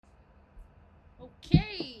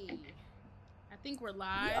Okay. I think we're We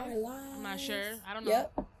live. are I'm not live. sure. I don't know.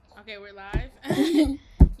 Yep. Okay, we're live.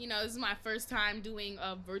 This is my first time doing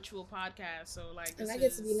a virtual podcast, so like And this I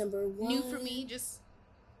get to be is number new for me. one.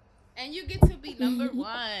 And you get to be number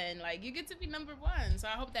one. Like you get to be number one. So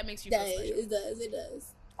I hope that makes you feel special. It does. It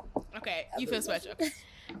does. Okay, I you feel feel special. Okay.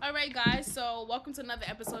 All right, guys. So welcome to another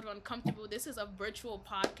episode of Uncomfortable. This is a virtual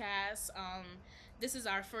podcast. This is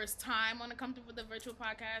our first time on Uncomfortable with the virtual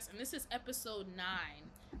podcast, and this is episode 9.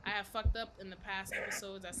 I have fucked up in the past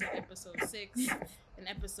episodes. I said episode 6 and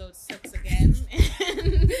episode 6 again.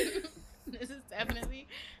 And this is definitely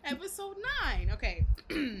episode 9. Okay.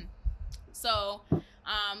 So,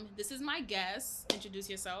 this is my guest. Introduce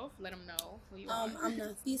yourself. Let them know who you are. I'm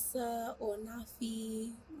Nafisa or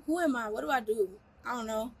Nafi. Who am I? What do I do? I don't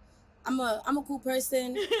know. I'm a cool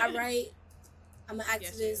person. I write. I'm an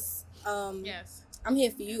activist. Yes. I'm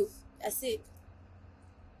here for you. That's it.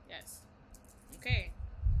 Yes. Okay.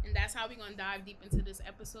 And that's how we're gonna dive deep into this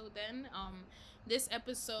episode then. This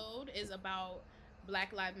episode is about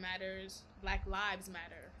Black Lives Matters. Black Lives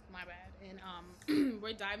Matter. My bad. And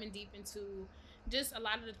we're diving deep into just a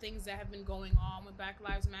lot of the things that have been going on with Black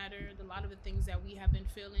Lives Matter, a lot of the things that we have been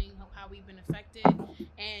feeling, how we've been affected.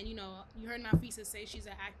 And you heard Nafisa say she's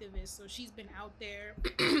an activist, so she's been out there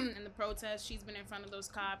in the protests. She's been in front of those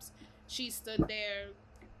cops. She stood there.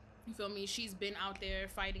 You feel me? She's been out there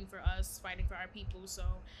fighting for us, fighting for our people. So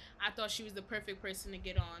I thought she was the perfect person to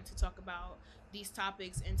get on to talk about these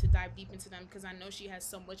topics and to dive deep into them because I know she has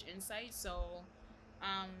so much insight. So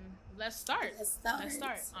let's start. Let's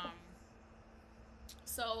start.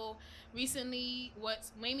 So recently,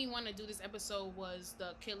 what made me want to do this episode was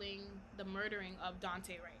the murdering of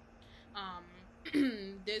Dante Wright.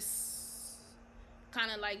 This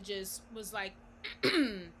kind of like just was like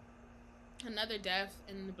another death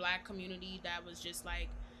in the Black community that was just like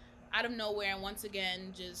out of nowhere, and once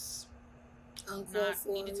again just not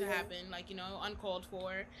needed to happen, like uncalled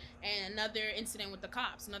for. And another incident with the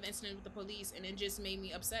cops, another incident with the police, and it just made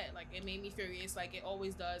me upset. Like it made me furious, like it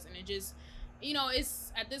always does. And it just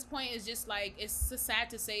it's at this point, it's just like it's so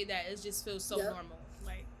sad to say that it just feels so normal.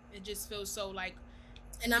 Like it just feels so like.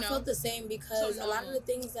 And I felt the same because a lot of the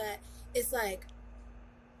things that it's like.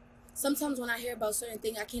 Sometimes when I hear about certain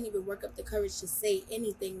things, I can't even work up the courage to say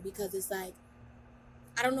anything because it's like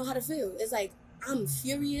I don't know how to feel. It's like I'm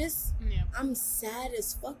furious. Yeah. I'm sad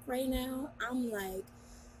as fuck right now. I'm like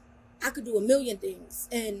I could do a million things,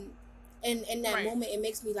 and in that moment, it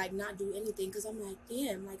makes me like not do anything because I'm like,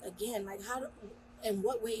 damn, like again, like how, in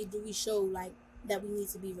what way do we show like that we need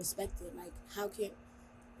to be respected? Like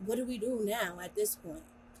what do we do now at this point?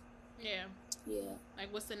 Yeah. Yeah.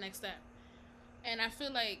 Like what's the next step? And I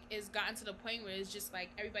feel like it's gotten to the point where it's just like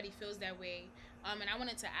everybody feels that way. And I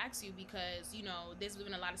wanted to ask you because, there's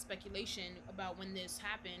been a lot of speculation about when this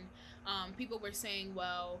happened. People were saying,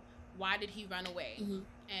 well, why did he run away? Mm-hmm.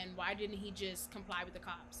 And why didn't he just comply with the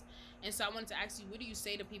cops? And so I wanted to ask you, what do you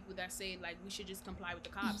say to people that say, like, we should just comply with the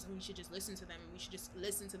cops and we should just listen to them and we should just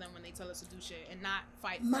listen to them when they tell us to do shit and not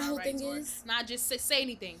fight for our rights or not just say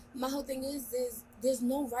anything? My whole thing is there's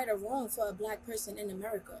no right or wrong for a Black person in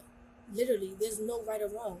America. Literally, there's no right or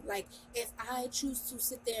wrong. Like, if I choose to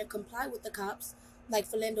sit there and comply with the cops, like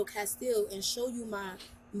Philando Castile, and show you my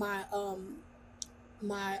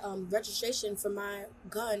registration for my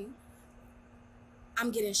gun,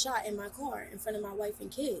 I'm getting shot in my car in front of my wife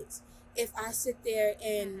and kids. If I sit there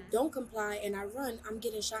and don't comply and I run, I'm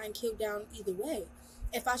getting shot and killed down either way.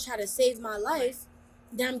 If I try to save my life,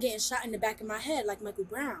 then I'm getting shot in the back of my head like Michael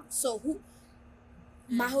Brown. So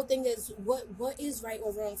my whole thing is what is right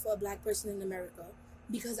or wrong for a Black person in America?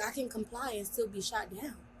 Because I can comply and still be shot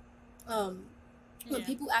down. When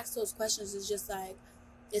people ask those questions, it's just like,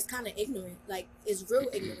 it's kind of ignorant. Like, it's real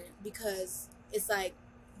ignorant because it's like,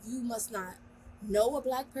 you must not know a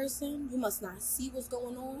Black person, you must not see what's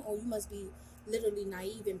going on, or you must be literally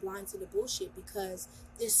naive and blind to the bullshit because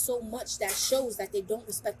there's so much that shows that they don't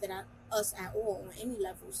respect us at all on any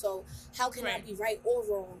level. So how can I be right or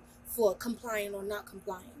wrong for complying or not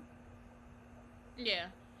complying? Yeah.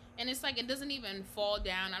 And it's like it doesn't even fall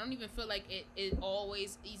down. I don't even feel like it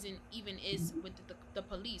always even is with the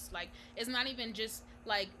police. Like it's not even just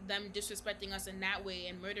like them disrespecting us in that way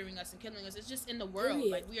and murdering us and killing us. It's just in the world.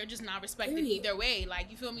 Period. Like we are just not respected either way.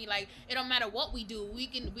 Like you feel me? Like it don't matter what we do.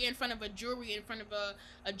 We're in front of a jury, in front of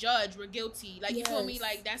a judge. We're guilty. Like you feel me?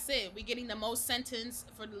 Like that's it. We're getting the most sentence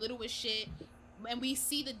for the littlest shit. And we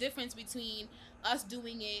see the difference between us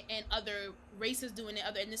doing it and other races doing it,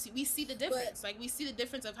 other ethnicities. We see the difference. Like we see the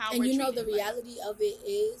difference of how we're treated. And the reality of it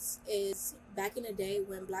is back in the day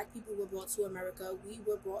when Black people were brought to America, we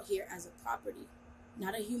were brought here as a property.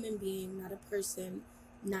 not a human being, not a person,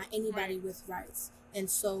 not anybody with rights. And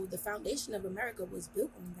so the foundation of America was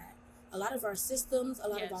built on that. A lot of our systems, a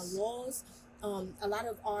lot of our laws, a lot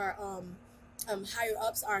of our higher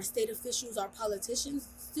ups, our state officials, our politicians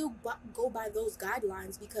still go by those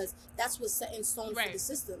guidelines because that's what's set in stone for the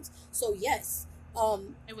systems. So yes,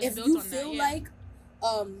 if you feel like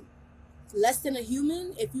less than a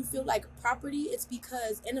human, if you feel like property, it's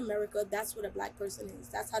because in America that's what a black person is.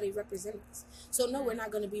 That's how they represent us. So no, we're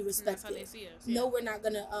not going to be respected. That's how they see us. No, we're not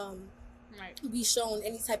going to be shown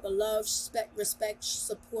any type of love, respect,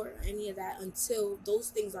 support, or any of that until those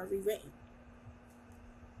things are rewritten.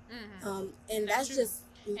 And that's just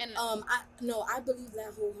I believe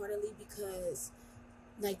that wholeheartedly because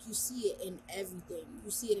like you see it in everything.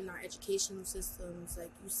 You see it in our educational systems,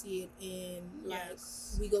 like you see it in like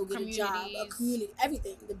we go get a job, a community,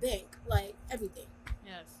 everything, the bank, like everything.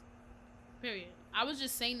 Yes. Period. I was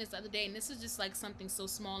just saying this the other day, and this is just like something so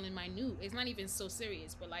small and minute. It's not even so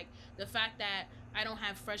serious, but like the fact that I don't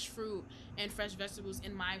have fresh fruit and fresh vegetables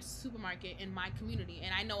in my supermarket in my community,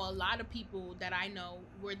 and I know a lot of people that I know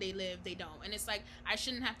where they live, they don't. And it's like I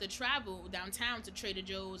shouldn't have to travel downtown to Trader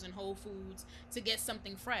Joe's and Whole Foods to get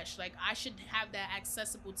something fresh. Like I should have that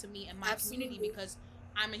accessible to me in my community because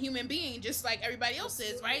I'm a human being just like everybody else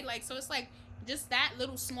is, right? Like so it's like just that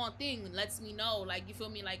little small thing lets me know, like, you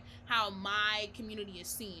feel me, like how my community is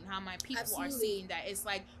seen, how my people are seen, that it's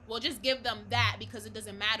like, we'll just give them that because it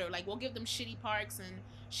doesn't matter. Like, we'll give them shitty parks and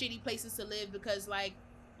shitty places to live because, like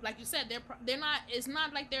you said, they're not, it's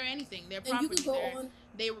not like they're anything. They're property. And you could go on.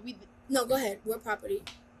 No, go ahead. We're property.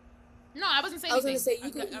 No, I wasn't saying anything. I was going to say,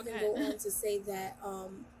 you could even go on to say that,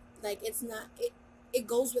 like, it's not, it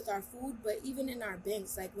goes with our food, but even in our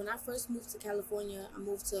banks. Like when I first moved to California, I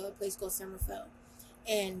moved to a place called San Rafael,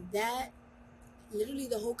 and that literally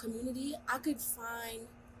the whole community, I could find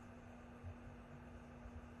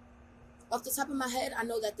off the top of my head, I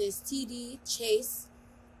know that there's TD, Chase,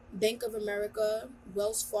 Bank of America,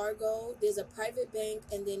 Wells Fargo, there's a private bank,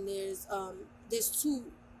 and then there's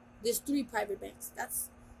three private banks. That's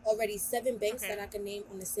already 7 banks that I can name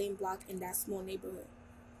on the same block in that small neighborhood.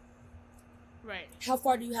 Right. How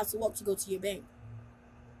far do you have to walk to go to your bank?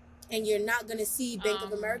 And you're not going to see Bank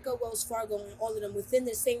of America, Wells Fargo, and all of them within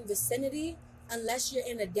the same vicinity unless you're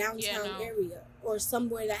in a downtown area or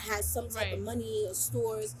somewhere that has some type of money or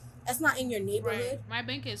stores. That's not in your neighborhood. Right. My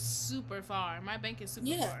bank is super far. Like, my bank is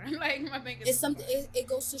it's something. It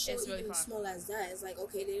goes to show really even small as that. It's like,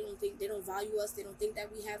 okay, they don't value us. They don't think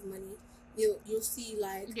that we have money. You'll see,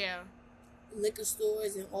 like... Yeah. Liquor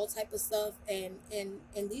stores and all type of stuff, and in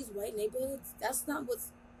these white neighborhoods, that's not what's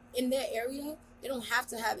in their area. They don't have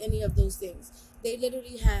to have any of those things. They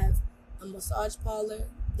literally have a massage parlor.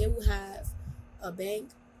 They will have a bank.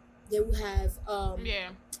 They will have a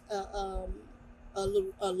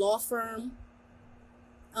law firm,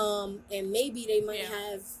 and maybe they might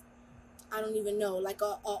have, I don't even know, like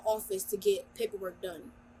a office to get paperwork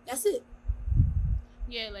done. That's it.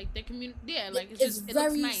 Yeah, like the community. Yeah, like it's just very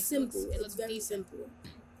it looks nice. Simple. It looks very decent. simple.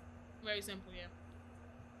 Very simple, yeah.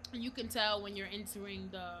 And you can tell when you're entering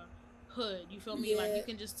the hood. You feel me? Like you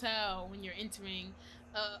can just tell when you're entering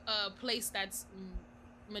a place that's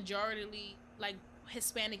majority like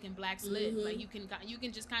Hispanic and blacks live. Like you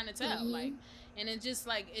can just kind of tell. Like, and it's just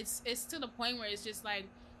like it's to the point where it's just like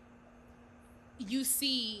you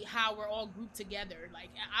see how we're all grouped together. Like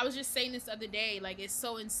I was just saying this the other day, like it's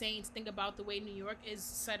so insane to think about the way New York is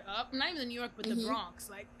set up. Not even New York, but the Bronx.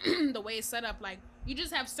 Like the way it's set up, like you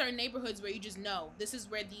just have certain neighborhoods where you just know this is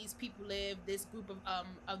where these people live, this group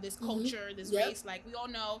of this culture, this race. Like we all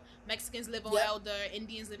know Mexicans live on Elder,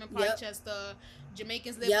 Indians live in Parkchester,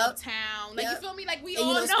 Jamaicans live uptown. Like you feel me? Like we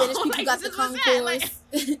all know. Spanish people like, got the concourse.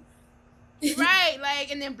 Right,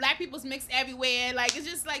 like, and then black people's mixed everywhere. Like it's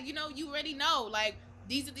just like, you know, you already know, like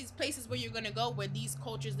these are these places where you're gonna go where these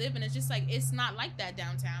cultures live, and it's just like it's not like that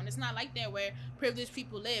downtown. It's not like that where privileged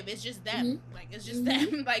people live. It's just them. Like it's just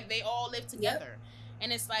them. Like they all live together,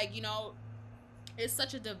 and it's like, you know, it's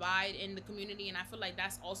such a divide in the community, and I feel like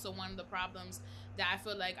that's also one of the problems that I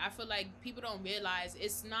feel like people don't realize.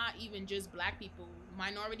 It's not even just black people.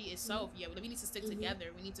 Minority itself, we need to stick together.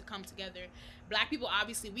 We need to come together. Black people,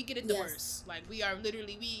 obviously, we get it the worst. Like we are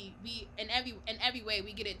literally we in every way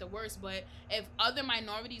we get it the worst. But if other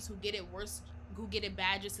minorities who get it worse, who get it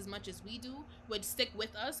bad just as much as we do, would stick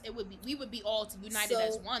with us, we would be all united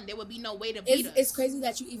as one. There would be no way to beat us. It's crazy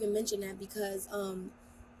that you even mentioned that because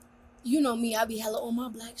you know me, I be hella on my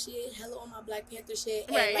black shit, hella on my Black Panther shit.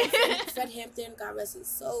 And like Fred Hampton, God rest his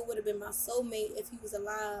soul, would have been my soulmate if he was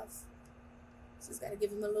alive. Just gotta give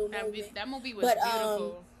him a little moment. That movie was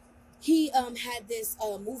beautiful. he had this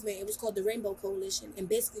movement. It was called the Rainbow Coalition, and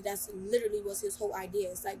basically that's literally was his whole idea.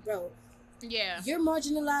 It's like, bro, yeah, you're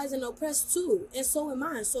marginalized and oppressed too, and so am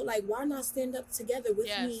I. So like, why not stand up together with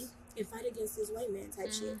me and fight against this white man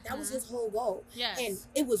type shit? That was his whole goal. Yes, and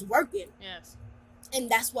it was working. Yes, and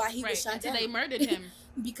that's why he was shot until down. they murdered him.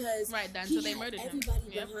 Because until they murdered everybody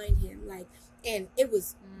him. behind him, like, and it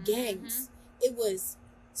was gangs. It was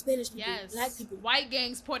Spanish people, black people, white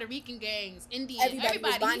gangs, Puerto Rican gangs, Indian, everybody.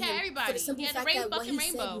 He had everybody. For the simple fact that what he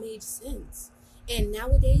rainbow said made sense. And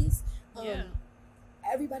nowadays,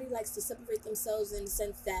 everybody likes to separate themselves in the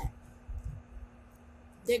sense that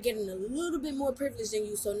they're getting a little bit more privilege than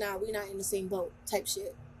you, so now we're not in the same boat type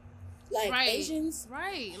shit. Like Asians,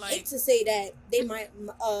 like, hate to say that they might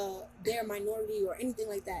they're a minority or anything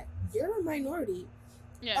like that. You're a minority.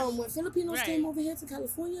 Yes. When Filipinos came over here to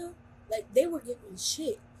California, like, they were getting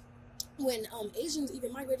shit. When Asians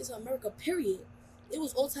even migrated to America, period, it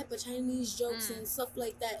was all type of Chinese jokes and stuff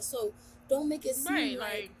like that. So don't make it seem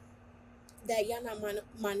like that y'all not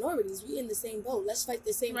minorities. We in the same boat. Let's fight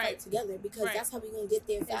the same fight together, because that's how we gonna get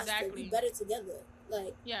there faster. Exactly. We better together.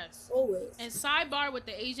 Like, always. And sidebar with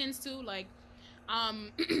the Asians too, like, I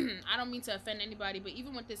don't mean to offend anybody, but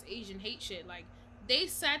even with this Asian hate shit, like, they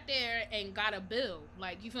sat there and got a bill.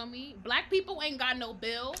 Like, you feel me? Black people ain't got no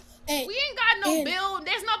bill. We ain't got no bill.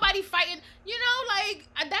 There's nobody fighting. You know,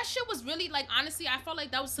 like, that shit was really, like, honestly, I felt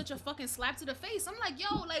like that was such a fucking slap to the face. I'm like,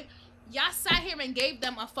 yo, like, y'all sat here and gave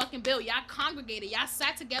them a fucking bill. Y'all congregated. Y'all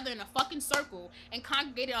sat together in a fucking circle and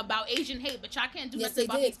congregated about Asian hate, but y'all can't do nothing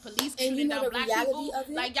about these police shooting down black people.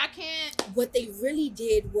 Like, y'all can't. What they really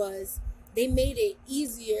did was they made it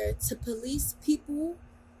easier to police people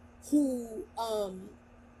who,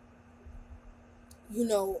 you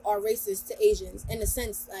know, are racist to Asians, in a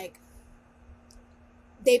sense. Like,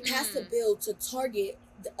 they passed a bill to target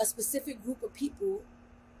a specific group of people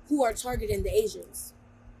who are targeting the Asians.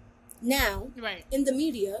 Now, in the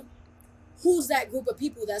media, who's that group of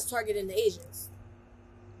people that's targeting the Asians?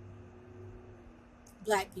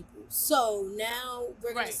 Black people. So now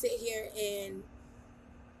we're going to sit here and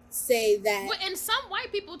say that. And some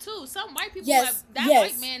white people too. Some white people have that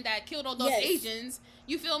white man that killed all those Asians.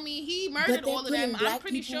 You feel me? He murdered all of them. I'm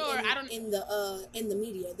pretty sure. In the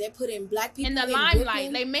media, they're putting black people in the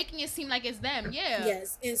limelight. They're making it seem like it's them. Yeah.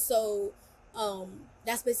 Yes, and so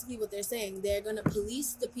that's basically what they're saying. They're gonna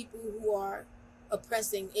police the people who are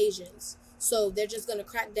oppressing Asians. So they're just gonna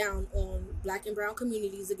crack down on black and brown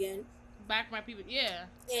communities again. Black and brown people, yeah.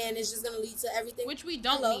 And it's just gonna lead to everything. Which we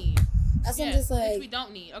don't need. That's what I'm just like. Which we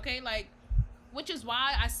don't need. Okay, like. Which is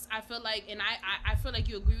why I feel like, and I feel like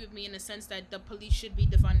you agree with me in the sense that the police should be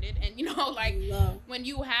defunded. And, you know, like, when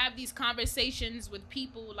you have these conversations with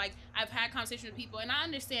people, like, I've had conversations with people, and I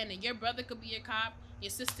understand that your brother could be a cop,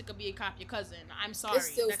 your sister could be a cop, your cousin. I'm sorry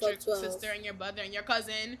that your sister and your brother and your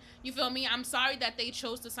cousin, you feel me? I'm sorry that they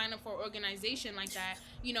chose to sign up for an organization like that,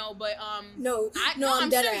 you know, but, I'm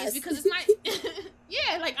dead serious ass. Because it's not,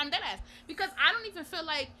 yeah, like, I'm dead ass. Because I don't even feel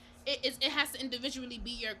like it has to individually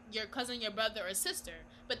be your cousin, your brother, or sister,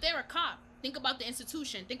 but they're a cop. Think about the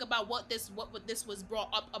institution. Think about what this was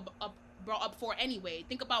brought up for anyway.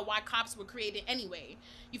 Think about why cops were created anyway.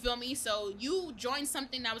 You feel me? So you joined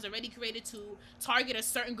something that was already created to target a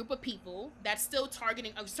certain group of people that's still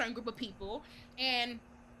targeting a certain group of people, and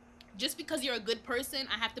just because you're a good person,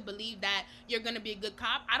 I have to believe that you're going to be a good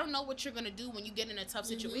cop. I don't know what you're going to do when you get in a tough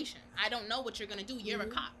situation. I don't know what you're going to do. You're a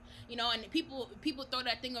cop. You know, and people throw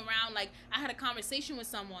that thing around. Like, I had a conversation with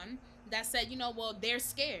someone that said, you know, well, they're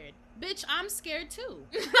scared. Bitch, I'm scared too.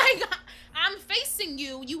 Like, I'm facing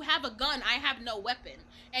you. You have a gun. I have no weapon.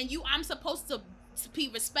 And I'm supposed to be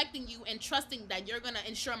respecting you and trusting that you're going to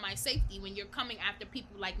ensure my safety when you're coming after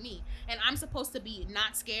people like me. And I'm supposed to be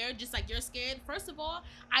not scared, just like you're scared. First of all,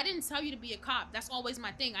 I didn't tell you to be a cop. That's always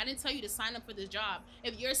my thing. I didn't tell you to sign up for this job.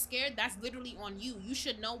 If you're scared, that's literally on you. You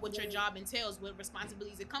should know what your job entails, what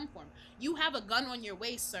responsibilities it come from. You have a gun on your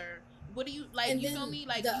waist, sir. What do you, like, and you feel me?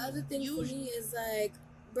 Like, the other thing for me is, like,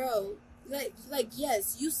 bro, like,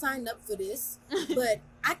 yes, you signed up for this, but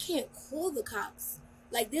I can't call the cops.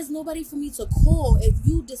 Like, there's nobody for me to call if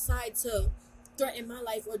you decide to threaten my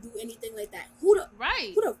life or do anything like that. Who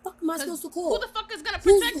the fuck am I supposed to call? Who the fuck is gonna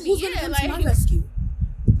protect me? Who's gonna come to my rescue?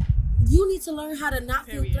 You need to learn how to not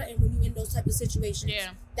feel threatened when you're in those type of situations. Yeah,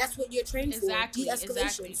 that's what you're trained for. De-escalation.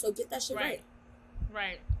 Exactly. So get that shit right.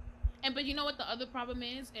 Right. But you know what the other problem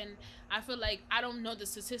is? And I feel like, I don't know the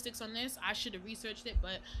statistics on this. I should have researched it.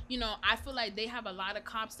 But, you know, I feel like they have a lot of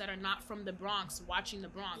cops that are not from the Bronx watching the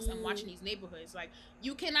Bronx and watching these neighborhoods. Like,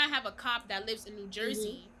 you cannot have a cop that lives in New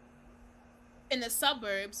Jersey in the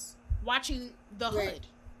suburbs watching the hood.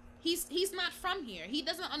 He's not from here. He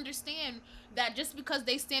doesn't understand that just because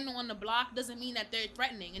they stand on the block doesn't mean that they're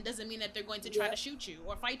threatening, and doesn't mean that they're going to try to shoot you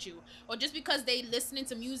or fight you. Or just because they listening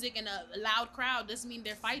to music in a loud crowd doesn't mean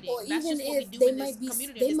they're fighting. Or that's even just what we if do they in might this be,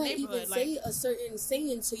 community, they in this might even neighborhood. say a certain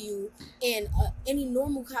saying to you, and any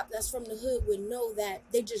normal cop that's from the hood would know that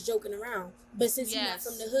they just joking around. But since you're not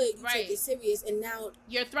from the hood, you take it serious, and now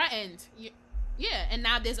you're threatened. Yeah, and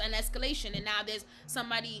now there's an escalation, and now there's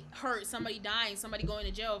somebody hurt, somebody dying, somebody going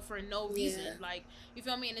to jail for no reason. Like, you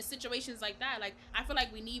feel me? And in situations like that, like, I feel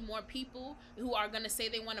like we need more people who are gonna say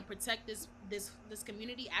they want to protect this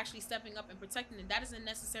community, actually stepping up and protecting it. That doesn't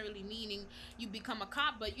necessarily meaning you become a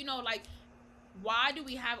cop, but you know, like, why do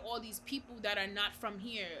we have all these people that are not from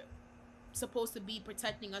here supposed to be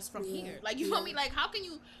protecting us from here? Like, you feel me? Like, how can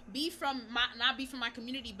you be from not be from my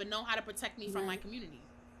community but know how to protect me from my community?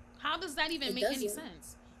 How does that even make any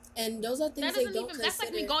sense? And those are things they don't consider. That's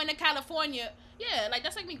like me going to California. Yeah, like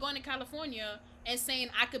that's like me going to California and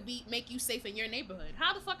saying I could make you safe in your neighborhood.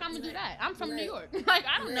 How the fuck I'm gonna do that? I'm from New York. Like,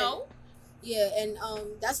 I don't know. Yeah, and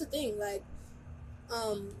that's the thing. Like,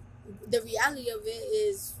 the reality of it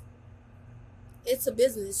is, it's a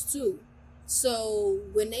business too. So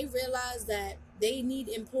when they realize that they need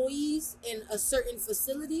employees in a certain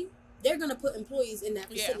facility, they're gonna put employees in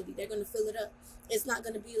that facility. They're gonna fill it up. It's not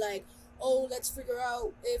going to be like, oh, let's figure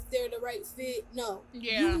out if they're the right fit. No.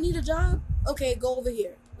 You need a job? Okay, go over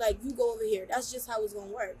here. Like, you go over here. That's just how it's going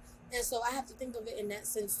to work. And so I have to think of it in that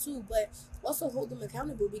sense too, but also hold them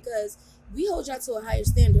accountable, because we hold y'all to a higher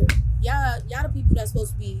standard. Y'all the people that's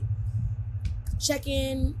supposed to be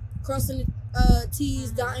checking, crossing the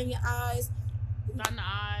T's, dotting your I's. Dotting the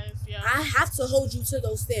I's, yeah. I have to hold you to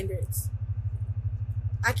those standards.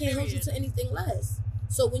 I can't hold you to anything less.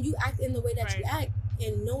 So when you act in the way that you act,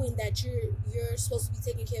 and knowing that you're supposed to be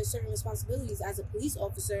taking care of certain responsibilities as a police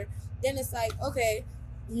officer, then it's like, okay,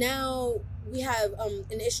 now we have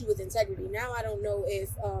an issue with integrity. Now I don't know if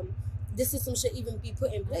this system should even be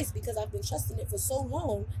put in place, because I've been trusting it for so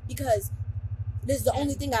long, because this is the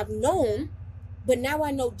only thing I've known, but now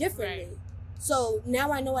I know differently. So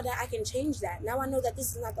now I know that I can change that. Now I know that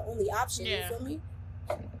this is not the only option. You feel me?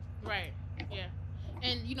 Right. Yeah.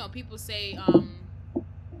 And you know, people say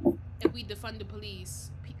if we defund the police,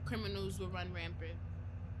 criminals will run rampant,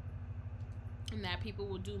 and that people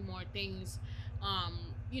will do more things,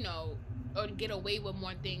 you know, or get away with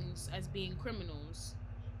more things as being criminals.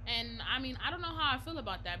 And I mean, I don't know how I feel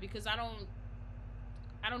about that, because I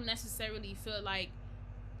don't necessarily feel like,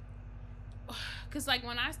 because like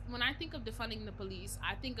when I think of defunding the police,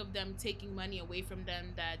 I think of them taking money away from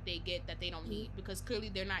them that they don't need, because clearly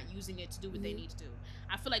they're not using it to do what they need to do.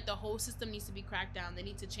 I feel like the whole system needs to be cracked down. They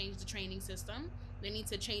need to change the training system. They need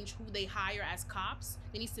to change who they hire as cops.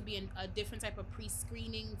 There needs to be a different type of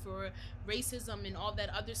pre-screening for racism and all that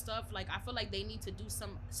other stuff. Like, I feel like they need to do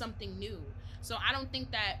something new. So I don't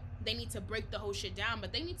think that they need to break the whole shit down,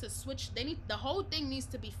 but they need to switch. The whole thing needs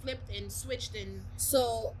to be flipped and switched, and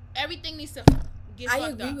so everything needs to get I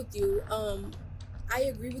fucked agree up. with you. I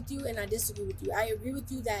agree with you, and I disagree with you. I agree with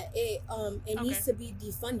you that it needs to be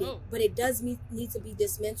defunded, but it does need to be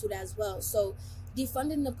dismantled as well. So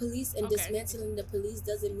defunding the police and dismantling the police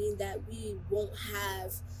doesn't mean that we won't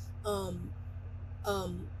have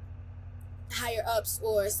higher ups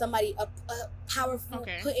or somebody powerful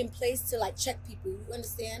put in place to like check people. You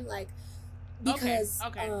understand? Like, because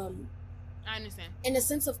I understand. In a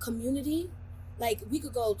sense of community, like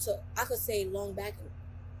I could say long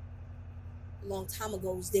time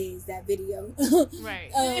ago's days, that video.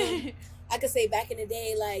 Right. I could say back in the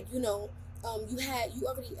day, like, you know, you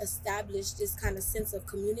already established this kind of sense of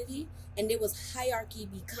community, and there was hierarchy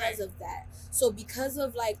because of that. So because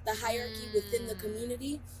of like the hierarchy within the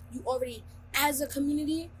community, you already, as a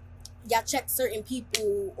community, y'all checked certain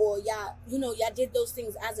people, or y'all did those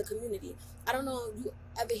things as a community. I don't know if you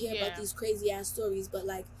ever hear about these crazy ass stories, but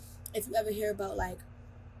like, if you ever hear about like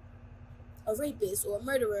a rapist or a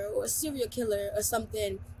murderer or a serial killer or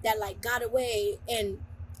something that like got away, and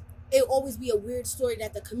it'll always be a weird story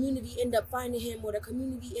that the community end up finding him, or the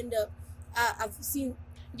community end up I've seen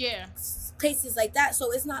cases like that.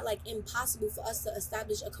 So it's not like impossible for us to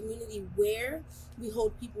establish a community where we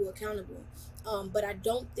hold people accountable, but I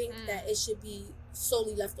don't think that it should be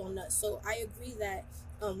solely left on us. So I agree that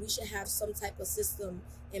we should have some type of system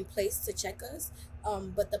in place to check us,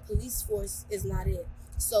 but the police force is not it.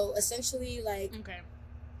 So essentially, like,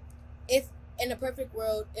 if in a perfect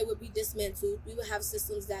world it would be dismantled, we would have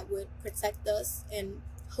systems that would protect us and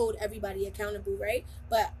hold everybody accountable, right?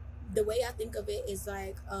 But the way I think of it is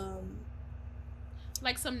like,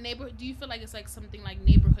 Like some neighborhood. Do you feel like it's like something like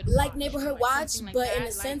neighborhood watch? Like neighborhood watch, like but that? in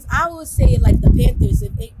a sense, I would say like the Panthers,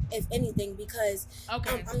 if anything, because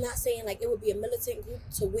okay. I'm not saying like it would be a militant group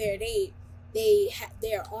to where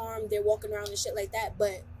they're armed, they're walking around and shit like that,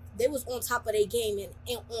 but they was on top of their game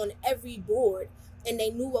and on every board, and they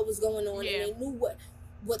knew what was going on, and they knew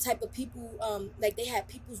what type of people, like they had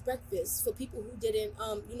people's breakfast for people who didn't,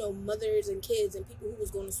 mothers and kids and people who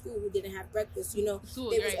was going to school who didn't have breakfast, they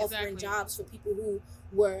was offering jobs for people who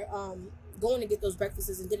were going to get those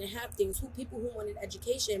breakfasts and didn't have things, people who wanted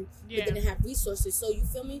education but didn't have resources. So you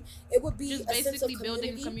feel me? It would be just a sense of community.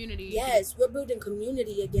 Building community. Yes, we're building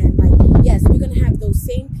community again. Like, yes, we're gonna have those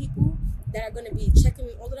same people that are gonna be checking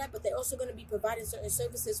all of that, but they're also gonna be providing certain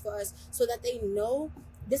services for us so that they know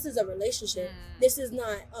this is a relationship. This is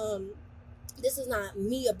not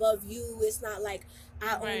me above you. It's not like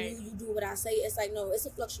I own you, you do what I say. It's like, no, it's a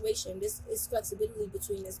fluctuation. This is flexibility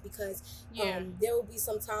between us, because there will be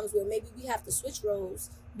some times where maybe we have to switch roles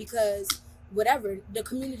because whatever the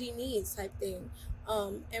community needs type thing.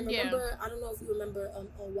 And remember, I don't know if you remember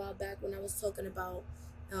a while back when I was talking about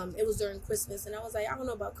it was during Christmas, and I was like, I don't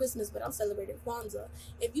know about Christmas, but I'm celebrating Kwanzaa.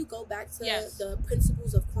 If you go back to the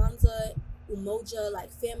principles of Kwanzaa, Umoja, like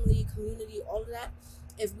family, community, all of that,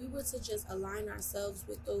 if we were to just align ourselves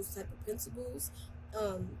with those type of principles,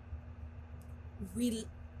 all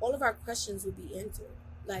of our questions would be answered.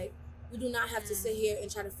 Like, we do not have to sit here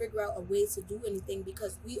and try to figure out a way to do anything,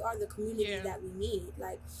 because we are the community that we need.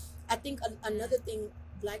 Like, I think another thing,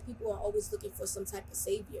 Black people are always looking for some type of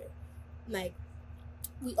savior. Like,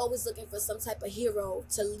 we always looking for some type of hero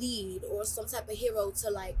to lead, or some type of hero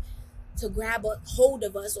to grab a hold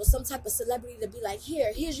of us, or some type of celebrity to be like,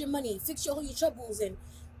 here's your money, fix your troubles. And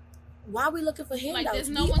why are we looking for handouts?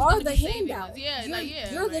 Like, we are the handout.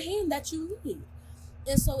 You're the hand that you need.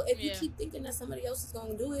 And so if you keep thinking that somebody else is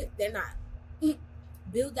going to do it, they're not.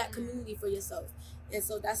 Build that community for yourself. And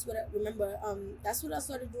so that's what I remember. That's what I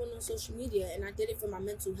started doing on social media, and I did it for my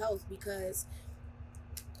mental health, because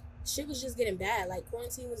shit was just getting bad. Like,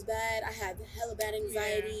 quarantine was bad. I had hella bad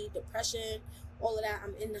anxiety, depression, all of that.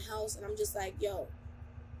 I'm in the house, and I'm just like, yo,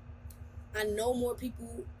 I know more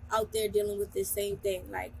people out there dealing with this same thing.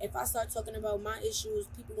 Like, if I start talking about my issues,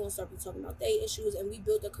 people gonna start talking about their issues, and we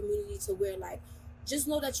build a community to where, like, just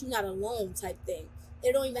know that you're not alone type thing.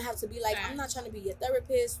 It don't even have to be like, I'm not trying to be your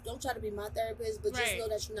therapist, don't try to be my therapist, but just know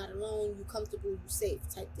that you're not alone, you're comfortable, you're safe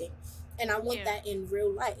type thing. And I want that in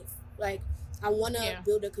real life. Like, I want to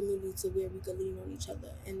build a community to where we can lean on each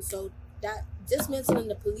other. And so that dismantling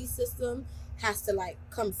the police system has to, like,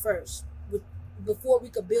 come first before we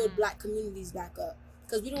could build Black communities back up,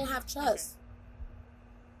 because we don't have trust.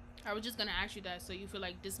 I was just going to ask you that. So you feel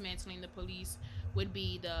like dismantling the police would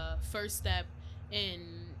be the first step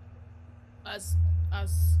in us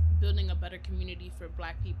building a better community for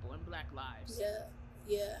Black people and Black lives?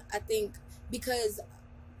 Yeah. I think because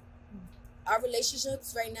our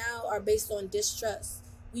relationships right now are based on distrust.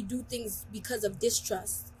 We do things because of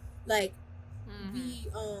distrust. Like, we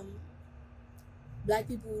Black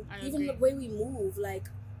people, even the way we move, like,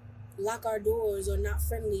 lock our doors, or not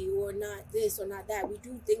friendly, or not this or not that. We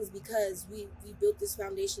do things because we built this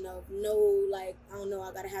foundation of no, like, I don't know,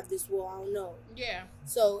 I gotta have this wall, I don't know.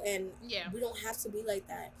 So, and we don't have to be like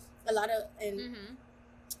that.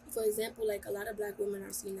 For example, like, a lot of Black women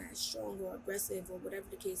are seen as strong or aggressive or whatever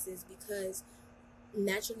the case is, because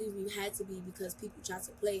naturally we've had to be, because people try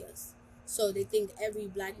to play us. So they think every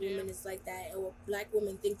Black woman is like that, or Black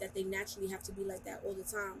women think that they naturally have to be like that all the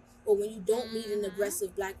time. Or when you don't meet an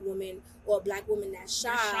aggressive Black woman, or a Black woman that's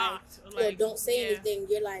shy, or don't say anything,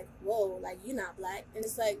 you're like, whoa, like, you're not Black. And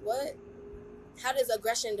it's like, what? How does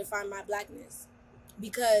aggression define my Blackness?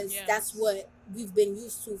 Because that's what we've been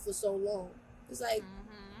used to for so long. It's like,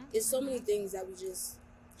 it's so many things that we just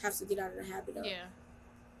have to get out of the habit of.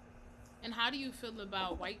 And how do you feel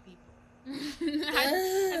about white people?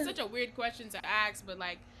 It's such a weird question to ask, but,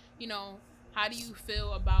 like, how do you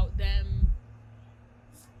feel about them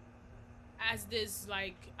as this,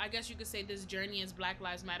 like, I guess you could say this journey as Black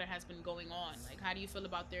Lives Matter has been going on? Like, how do you feel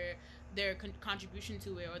about their contribution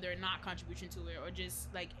to it, or their not contribution to it, or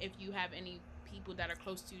just, like, if you have any people that are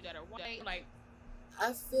close to you that are white? Like,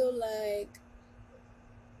 I feel like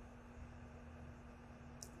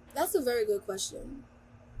that's a very good question.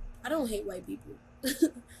 I don't hate white people.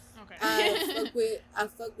 Okay. I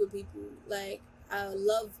fuck with people. Like, I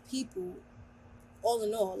love people, all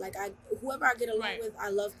in all. Like, whoever I get along with, I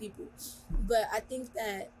love people. But I think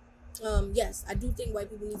that, yes, I do think white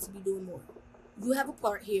people need to be doing more. You have a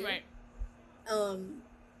part here. I'm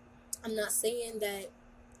not saying that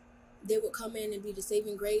they would come in and be the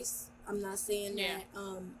saving grace. I'm not saying that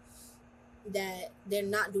that they're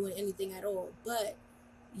not doing anything at all. But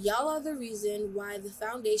y'all are the reason why the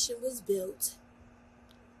foundation was built.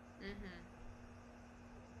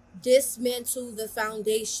 Dismantle the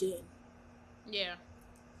foundation. Yeah.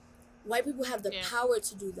 White people have the power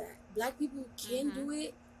to do that. Black people can do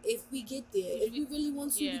it if we get there. If we really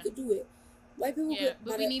want to, we could do it. White people could,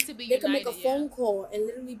 but we need to be they united, can make a phone call and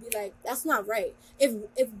literally be like, that's not right. If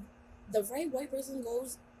the right white person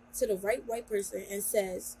goes to the right white person and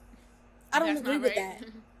says, I don't agree with that.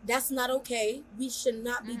 That's not okay. We should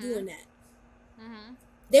not be doing that.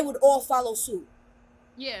 They would all follow suit.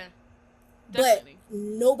 Yeah. Definitely. But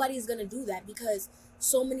nobody's going to do that because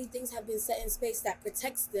so many things have been set in space that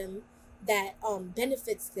protects them, that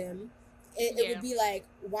benefits them. It would be like,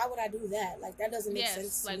 why would I do that? Like, that doesn't make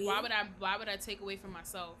sense to me. Why would I take away from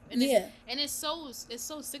myself? And it's so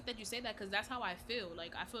sick that you say that, because that's how I feel.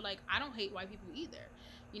 Like, I feel like I don't hate white people either.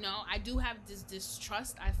 You know, I do have this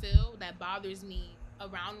distrust, I feel, that bothers me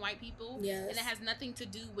around white people. Yes. And it has nothing to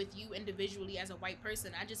do with you individually as a white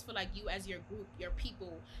person. I just feel like you as your group, your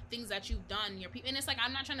people, things that you've done, your people. And it's like,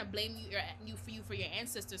 I'm not trying to blame you for your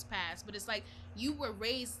ancestors past, but it's like, you were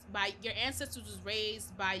raised by your ancestors, was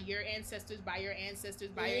raised by your ancestors, by your ancestors,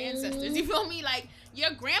 by your ancestors. You feel me? Like,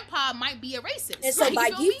 your grandpa might be a racist. And so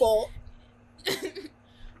by default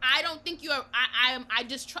I don't think you're.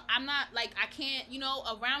 I'm not, like, I can't, you know,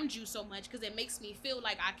 around you so much, because it makes me feel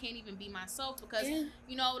like I can't even be myself, because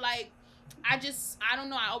you know, like, I don't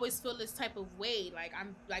know. I always feel this type of way, like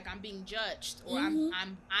I'm being judged, or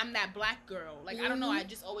I'm that black girl. Like, I don't know. I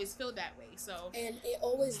just always feel that way. So, and it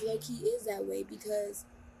always low key is that way, because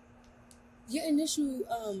your initial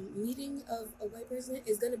meeting of a white person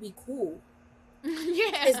is gonna be cool.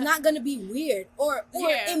 It's not gonna be weird, or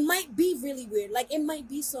it might be really weird. Like, it might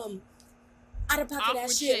be some out of pocket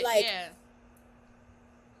ass shit. Like,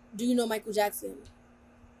 do you know Michael Jackson?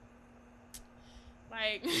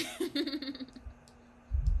 Like,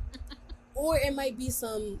 or it might be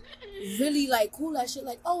some really, like, cool ass shit.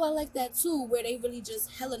 Like, oh, I like that too, where they really just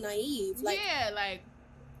hella naive. Like,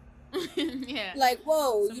 like,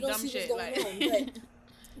 whoa, some you don't see what's going on.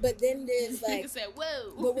 But then there's like, said,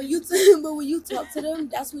 whoa. But when you talk to them,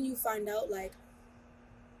 that's when you find out, like,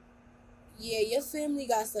 yeah, your family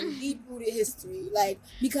got some deep rooted history. Like,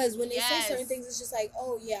 because when they say certain things, it's just like,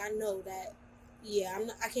 oh yeah, I know that. Yeah,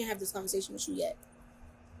 I can't have this conversation with you yet.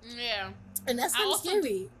 Yeah, and that's kind of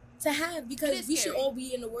scary to have, because we should all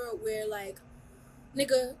be in a world where, like,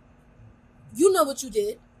 nigga, you know what you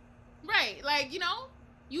did, right? Like, you know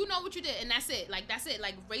what you did, and that's it. Like, that's it.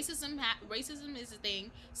 Like, racism is a thing.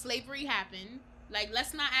 Slavery happened. Like,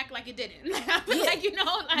 let's not act like it didn't. Like, I feel like, you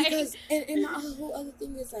know, like, because and my whole other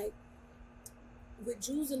thing is, like, with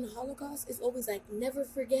Jews in the Holocaust, it's always like, never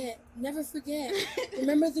forget,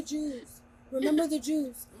 remember the Jews. Remember the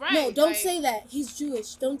Jews. Right. No, don't say that. He's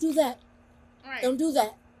Jewish. Don't do that. Right. Don't do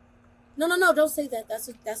that. No, don't say that. That's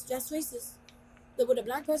racist. But with a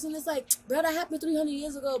black person, it's like, bro, that happened 300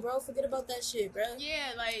 years ago, bro. Forget about that shit, bro.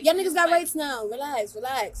 Yeah, like, y'all niggas got rights now. Relax.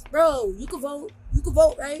 Bro, you can vote. You can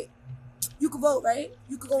vote, right? You can vote, right?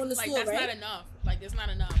 You could go in the school, right? That's not enough. Like, it's not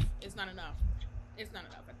enough. It's not enough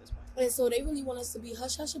at this point. And so they really want us to be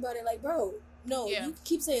hush-hush about it. Like, bro, no, you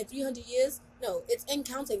keep saying 300 years. No, it's in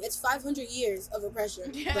counting. It's 500 years of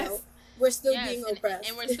oppression, bro. We're still being oppressed.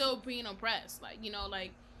 And we're still being oppressed. Like, you know,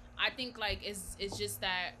 like, I think, like, it's just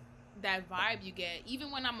that vibe you get.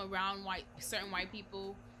 Even when I'm around certain white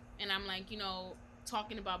people, and I'm, like, you know,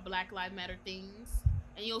 talking about Black Lives Matter things,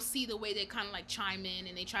 and you'll see the way they kind of, like, chime in,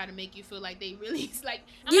 and they try to make you feel like they really, like,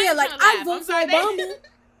 I vote for Obama.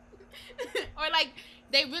 Or, like,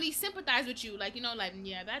 they really sympathize with you, like, you know, like,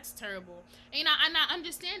 yeah, that's terrible. And, you know, and I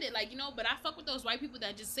understand it, like, you know, but I fuck with those white people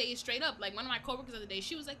that just say it straight up. Like, one of my coworkers the other day,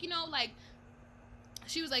 she was like, you know, like,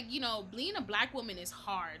 you know, being a black woman is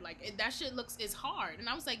hard. Like, that shit is hard. And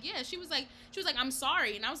I was like, yeah. She was like, I'm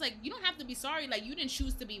sorry. And I was like, you don't have to be sorry. Like, you didn't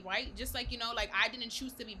choose to be white. Just like, you know, like, I didn't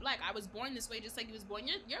choose to be black. I was born this way, just like you was born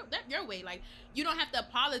your way. Like, you don't have to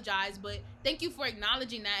apologize, but thank you for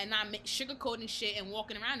acknowledging that and not sugarcoating shit and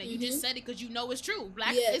walking around it. You just said it because you know it's true.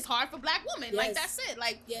 It's hard for black women. Yes. Like, that's it.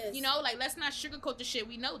 Like, you know, like, let's not sugarcoat the shit.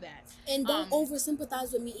 We know that. And don't over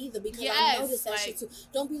sympathize with me either, because I noticed that shit too.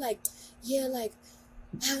 Don't be like, yeah, like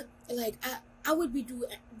I would be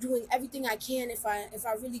doing everything I can if I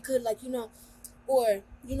really could, like, you know, or,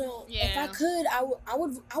 you know, if I could, I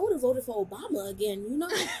would have voted for Obama again, you know.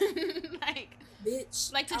 Like,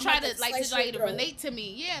 bitch, like, to try to relate to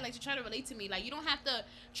me. Yeah, like, to try to relate to me. Like, you don't have to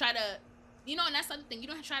try to, you know, and that's the other thing. You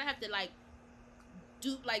don't try to have to, like,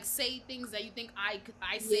 do like say things that you think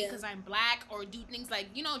I say because I'm black, or do things like,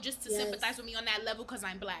 you know, just to sympathize with me on that level because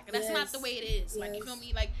I'm black. And that's not the way it is. Like, you feel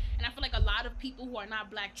me? Like, and I feel like a lot of people who are not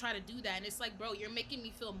black try to do that, and it's like, bro, you're making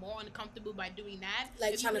me feel more uncomfortable by doing that.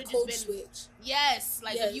 Like trying to code switch. Yes,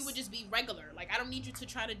 like if you would just be regular. Like, I don't need you to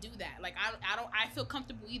try to do that. Like, I feel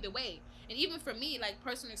comfortable either way. And even for me, like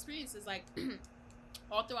personal experiences, like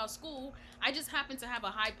all throughout school, I just happened to have a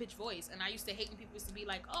high-pitched voice, and I used to hate when people used to be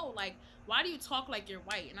like, oh, like, why do you talk like you're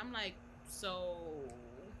white? And I'm like, so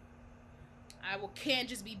can't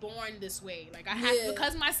just be born this way. Like, I have,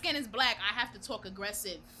 because my skin is black, I have to talk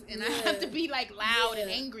aggressive, and I have to be like loud and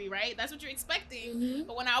angry, right? That's what you're expecting.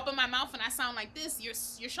 But when I open my mouth and I sound like this,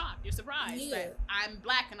 you're shocked, you're surprised that I'm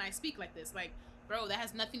black and I speak like this. Like, bro, that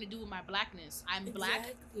has nothing to do with my blackness. I'm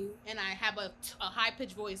black, and I have a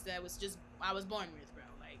high-pitched voice that I was born with, bro.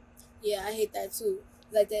 Like, yeah, I hate that too.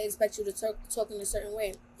 Like, they expect you to talk in a certain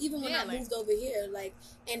way. Even when I moved over here, like,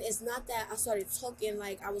 and it's not that I started talking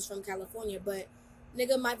like I was from California, but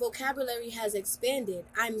nigga, my vocabulary has expanded.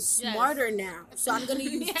 I'm smarter now, so I'm gonna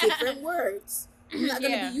use different words. I'm not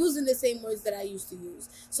gonna be using the same words that I used to use.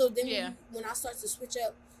 So then when I start to switch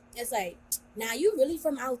up, it's like, now you really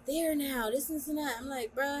from out there now, this and that. I'm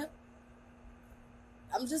like, bruh,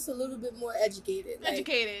 I'm just a little bit more educated. Like,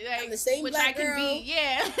 I'm the same which black I can girl,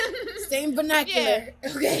 be, same vernacular,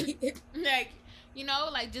 okay? Like, you know,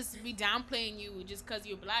 like, just be downplaying you just because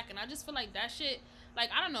you're black. And I just feel like that shit, like,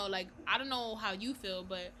 I don't know how you feel,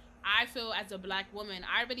 but I feel as a black woman,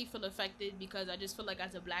 I already feel affected because I just feel like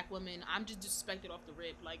as a black woman, I'm just disrespected off the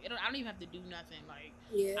rip. Like, I don't even have to do nothing. Like,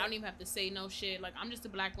 I don't even have to say no shit. Like, I'm just a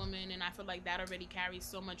black woman, and I feel like that already carries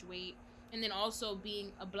so much weight. And then also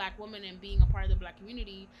being a black woman and being a part of the black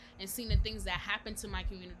community and seeing the things that happen to my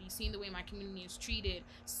community, seeing the way my community is treated,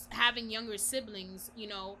 having younger siblings, you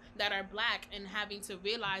know, that are black, and having to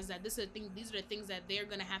realize that these are the things that they're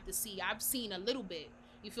going to have to see. I've seen a little bit.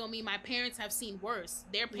 You feel me? My parents have seen worse.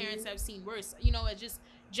 Their parents have seen worse. You know, it's just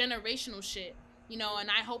generational shit, you know, and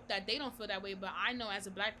I hope that they don't feel that way. But I know as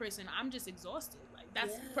a black person, I'm just exhausted.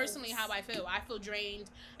 That's personally how I feel. I feel drained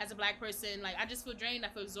as a black person. Like, I just feel drained. I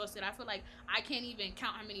feel exhausted. I feel like I can't even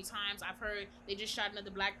count how many times I've heard they just shot another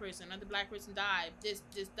black person died. This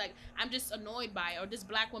like, I'm just annoyed by it. Or this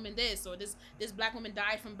black woman this, or this black woman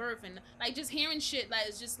died from birth. And like, just hearing shit like,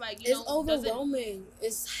 it's just like, you know, overwhelming.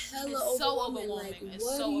 It's hella overwhelming. Like,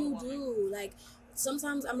 what do you do? Like,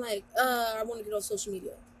 sometimes I'm like, I want to get off social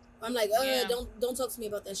media. I'm like, don't talk to me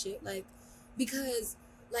about that shit. Like, because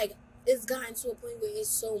like, it's gotten to a point where it's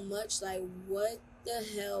so much like, what the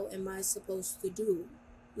hell am I supposed to do?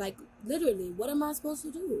 Like, literally, what am I supposed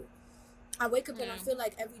to do? I wake up and I feel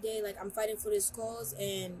like every day, like, I'm fighting for this cause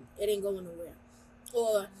and it ain't going nowhere.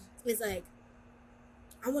 Or it's like,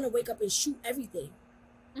 I want to wake up and shoot everything.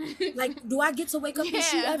 Like, do I get to wake up and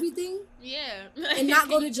shoot everything? Yeah. And not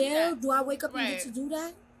go to jail? Do I wake up and get to do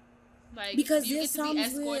that? Like, because there's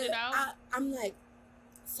times where I'm like,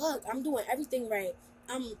 fuck, I'm doing everything right.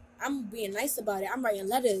 I'm being nice about it. I'm writing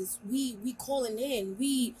letters. We calling in.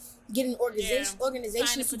 We getting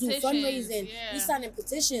organizations to do fundraising. We signing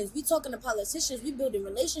petitions. We talking to politicians. We building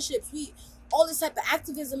relationships. We all this type of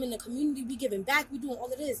activism in the community. We giving back. We doing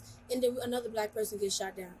all of this, and then another black person gets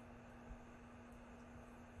shot down.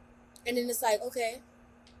 And then it's like, okay,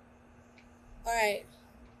 all right,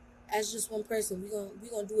 as just one person, we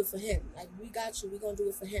gonna do it for him. Like, we got you. We gonna do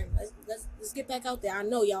it for him. Let's get back out there. I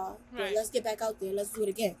know y'all. But let's get back out there. Let's do it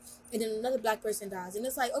again. And then another black person dies, and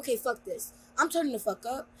it's like, okay, fuck this. I'm turning the fuck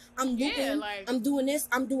up. I'm looking. Like, I'm doing this.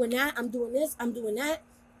 I'm doing that. I'm doing this. I'm doing that.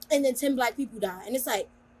 And then 10 black people die, and it's like,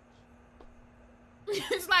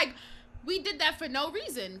 it's like, we did that for no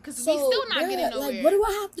reason because we still not getting nowhere. Like, what do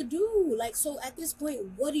I have to do? Like, so at this point,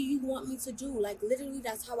 what do you want me to do? Like, literally,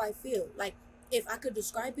 that's how I feel. Like, if I could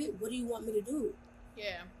describe it, what do you want me to do?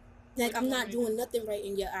 Yeah. Like, I'm not doing nothing right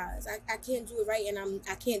in your eyes. I can't do it right, and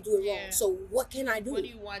I can't do it wrong. So what can I do? What do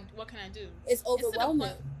you want? What can I do? It's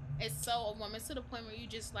overwhelming. It's so overwhelming. It's to the point where you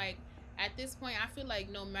just like, at this point, I feel like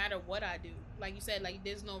no matter what I do, like you said, like,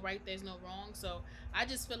 there's no right, there's no wrong. So I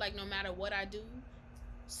just feel like no matter what I do,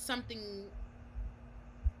 something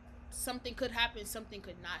could happen, something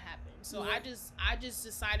could not happen. So I just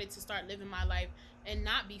decided to start living my life and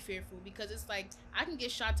not be fearful, because it's like, I can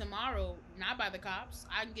get shot tomorrow, not by the cops.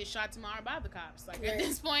 I can get shot tomorrow by the cops. Like, at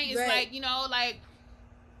this point, it's like, you know, like,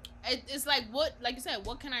 it's like, what, like you said,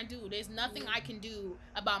 what can I do? There's nothing I can do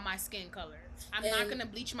about my skin color. I'm not gonna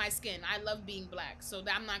bleach my skin. I love being black, so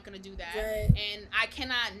I'm not gonna do that. And I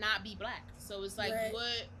cannot not be black. So it's like,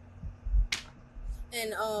 what?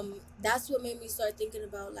 And that's what made me start thinking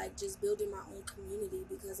about like just building my own community,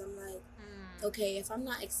 because I'm like, okay, if I'm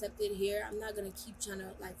not accepted here, I'm not gonna keep trying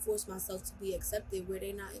to like force myself to be accepted where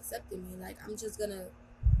they're not accepting me. Like, I'm just gonna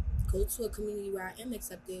go to a community where I am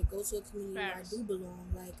accepted, go to a community where I do belong.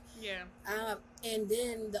 Like, yeah. And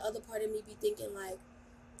then the other part of me be thinking like,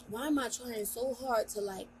 why am I trying so hard to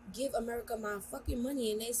like give America my fucking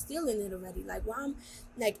money and they stealing it already? Like, why I'm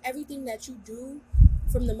like, everything that you do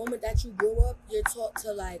from the moment that you grow up, you're taught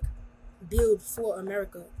to like build for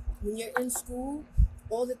America. When you're in school,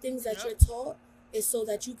 all the things that you're taught is so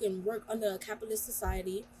that you can work under a capitalist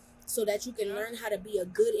society, so that you can learn how to be a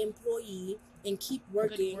good employee and keep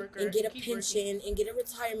working and get a pension and get a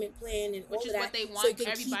retirement plan and all of that. Which is what they want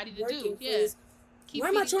everybody to do. Yeah. Why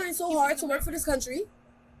am I trying so hard to work for this country?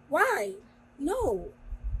 Why? No.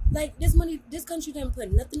 Like, this country didn't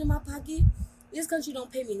put nothing in my pocket. This country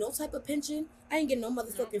don't pay me no type of pension. I ain't get no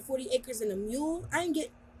motherfucking 40 acres and a mule.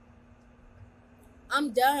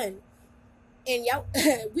 I'm done. And y'all,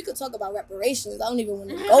 we could talk about reparations. I don't even want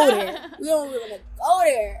to go there. We don't even want to go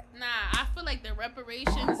there. Nah, I feel like the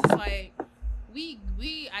reparations is like, we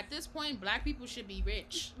at this point, black people should be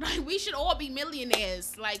rich. Like, we should all be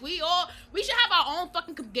millionaires. Like, we should have our own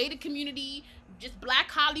fucking gated community, just Black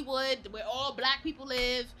Hollywood, where all black people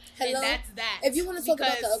live. Hello? And that's that. If you want to talk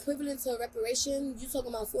about the equivalent to reparation, you talking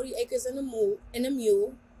about 40 acres and a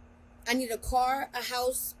mule. I need a car, a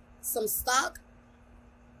house, some stock,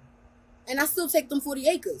 and I still take them 40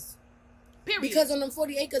 acres. Period. Because on them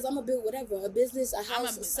 40 acres, I'm gonna build whatever, a business, a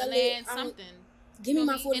house, a land, something. Give me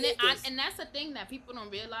my 40 acres. And that's the thing that people don't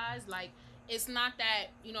realize. Like, it's not that,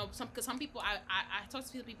 you know, because some people, I talk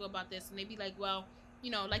to people about this, and they be like, well, you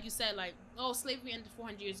know, like you said, like, oh, slavery ended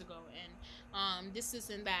 400 years ago, and this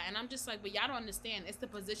and that. And I'm just like, but y'all don't understand. It's the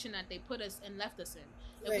position that they put us and left us in.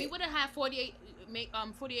 If we would have had 48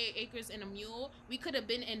 acres and a mule, we could have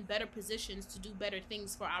been in better positions to do better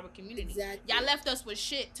things for our community. Exactly. Y'all left us with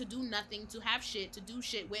shit to do nothing, to have shit, to do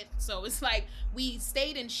shit with. So it's like, we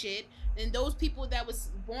stayed in shit, and those people that was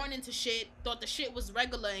born into shit thought the shit was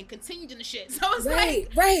regular and continued in the shit. So it's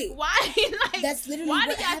why? Like, that's literally why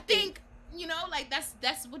do y'all think? You know, like that's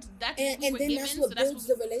what and then given, that's what builds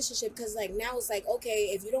the relationship. Because like, now it's like,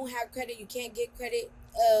 okay, if you don't have credit, you can't get credit.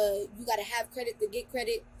 You gotta have credit to get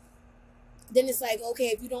credit. Then it's like, okay,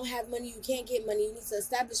 if you don't have money, you can't get money. You need to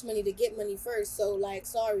establish money to get money first. So like,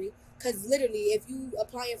 sorry, because literally, if you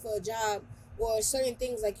applying for a job or certain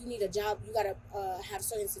things, like you need a job, you gotta have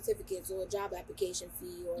certain certificates or a job application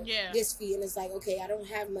fee or this fee, and it's like, okay, I don't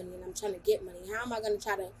have money and I'm trying to get money. How am I gonna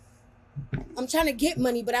try to? I'm trying to get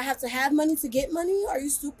money, but I have to have money to get money. Are you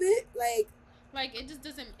stupid? Like it just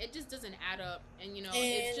doesn't add up, and you know, and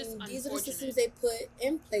it's just unfortunate. These are the systems they put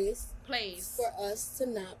in place for us to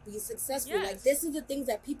not be successful. Yes. Like, this is the things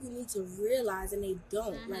that people need to realize, and they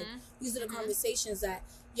don't. Mm-hmm. Like, these are the conversations that,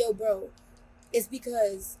 yo, bro, it's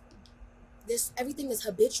because everything is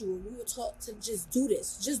habitual. We were taught to just do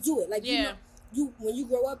this, just do it. Like, you know, when you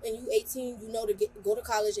grow up and you 18, you know to go to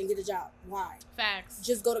college and get a job. Why? Facts.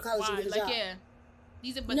 Just go to college and get a job. Yeah.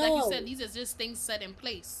 Like you said, these are just things set in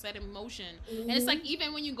place, set in motion. Mm-hmm. And it's like,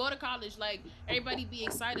 even when you go to college, like, everybody be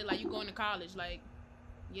excited, like, you going to college. Like,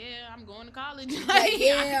 yeah, I'm going to college. Like,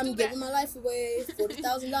 yeah, I'm giving my life away.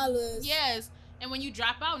 $40,000. Yes. And when you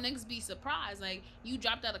drop out, niggas be surprised. Like, you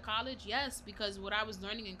dropped out of college? Yes, because what I was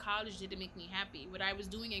learning in college didn't make me happy. What I was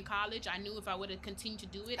doing in college, I knew if I would have continued to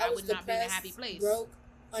do it, I would not be in a happy place. Broke,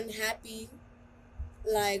 unhappy.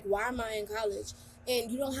 Like, why am I in college?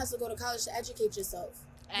 And you don't have to go to college to educate yourself.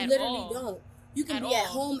 You literally don't. You can be at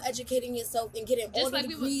home educating yourself and getting all the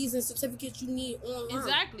degrees and certificates you need online.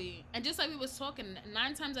 Exactly. And just like we was talking,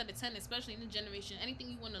 9 times out of 10, especially in the generation, anything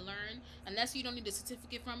you want to learn, unless you don't need a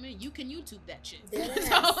certificate from it, you can YouTube that shit. So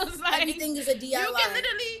it's like, everything is a DIY. You can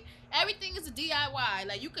literally, everything is a DIY.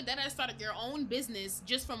 Like, you could then start your own business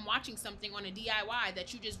just from watching something on a DIY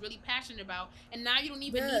that you're just really passionate about, and now you don't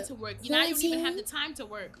even need to work. Now you don't even have the time to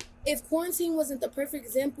work. If quarantine wasn't the perfect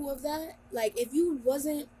example of that, like, if you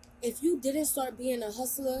didn't start being a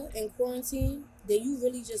hustler in quarantine, then you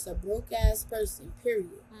really just a broke ass person,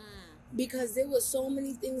 period. Because there was so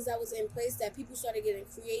many things that was in place that people started getting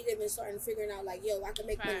creative and starting figuring out, like, yo, I can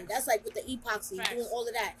make money. That's like with the epoxy, doing all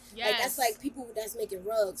of that. Yes. Like, that's like people that's making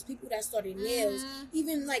rugs, people that started nails,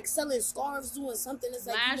 even like selling scarves, doing something. It's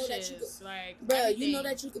like, lashes, you know that you could, you know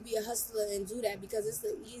that you could be a hustler and do that, because it's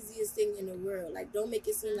the easiest thing in the world. Like, don't make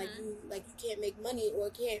it seem like you can't make money or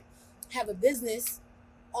can't have a business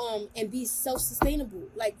and be self-sustainable.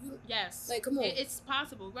 Like, like, come on, it's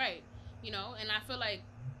possible, right? You know, and I feel like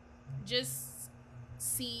just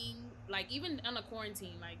seeing, like, even on a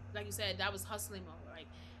quarantine, like you said, that was hustling mode. Like,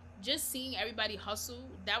 just seeing everybody hustle,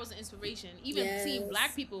 that was an inspiration. Even seeing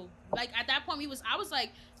black people, like at that point, I was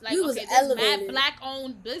like, okay, there's mad black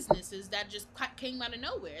owned businesses that just came out of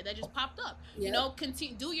nowhere, that just popped up. Yep. You know,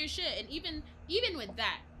 continue, do your shit. And even with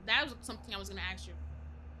that was something I was gonna ask you.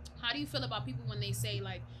 How do you feel about people when they say,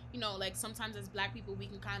 like, you know, like sometimes as black people we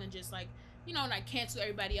can kind of just like, you know, like cancel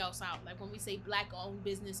everybody else out, like when we say black owned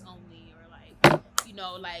business only, or like, you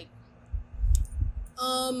know, like.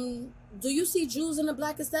 Do you see Jews in a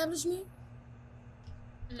black establishment?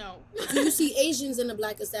 No. Do you see Asians in a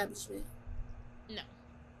black establishment? No.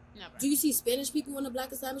 Never. Do you see Spanish people in a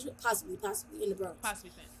black establishment? Possibly in the Bronx. Possibly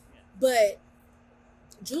Spanish, yeah. But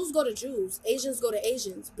Jews go to Jews. Asians go to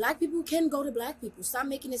Asians. Black people can go to black people. Stop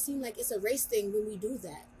making it seem like it's a race thing when we do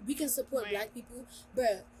that. We can support black people.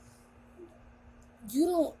 Bruh, you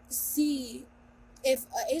don't see... If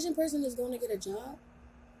an Asian person is going to get a job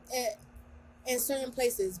in certain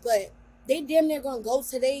places, but they damn near gonna go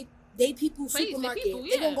to they people's supermarket.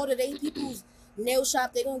 They're gonna go to they people's nail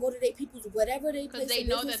shop. They're gonna go to they people's whatever they place. Because they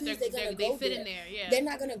know that they fit in there. Yeah, they're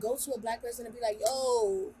not gonna go to a black person and be like,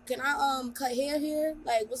 "Yo, can I cut hair here?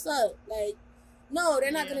 Like, what's up?" Like, no,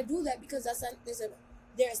 they're not gonna do that because that's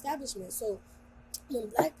their establishment. So when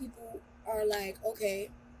black people are like,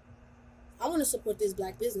 "Okay, I want to support this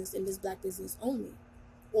black business and this black business only."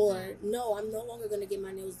 Or, no, I'm no longer going to get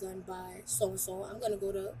my nails done by so-and-so. I'm going to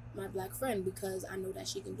go to my black friend because I know that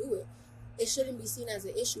she can do it. It shouldn't be seen as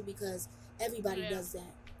an issue because everybody does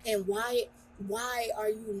that. And why are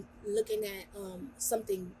you looking at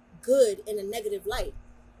something good in a negative light?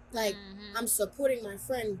 Like, I'm supporting my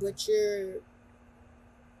friend, but you're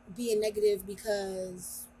being negative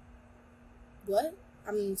because... What?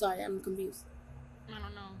 I'm sorry, I'm confused. I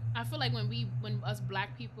don't know. I feel like when us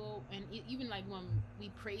black people, and even like when we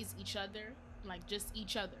praise each other, like just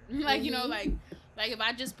each other, like, you know, like if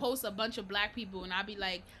I just post a bunch of black people and I be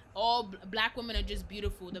like, all black women are just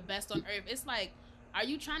beautiful, the best on earth. It's like, are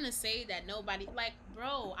you trying to say that nobody, like,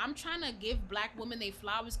 bro, I'm trying to give black women their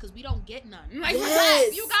flowers because we don't get none. Like,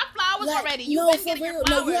 you got flowers already. You've been getting your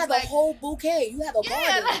flowers. No, you have a whole bouquet. You have a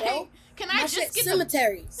garden, like, bro. Can I just get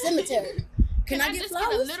cemetery? Can I get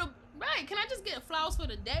flowers? Right, can I just get flowers for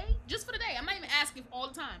the day? Just for the day. I'm not even asking all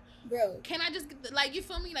the time. Bro. Can I just get, like, you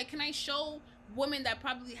feel me? Like, can I show women that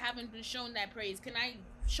probably haven't been shown that praise? Can I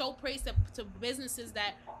show praise to businesses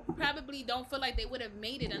that probably don't feel like they would have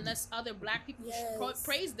made it unless other black people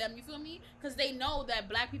praise them? You feel me? Because they know that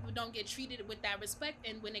black people don't get treated with that respect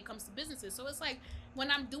and when it comes to businesses. So it's like, when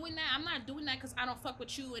I'm doing that, I'm not doing that because I don't fuck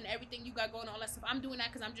with you and everything you got going on, all that stuff. I'm doing that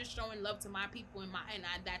because I'm just showing love to my people and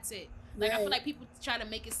that's it. Like, I feel like people try to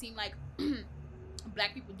make it seem like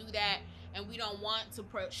black people do that and we don't want to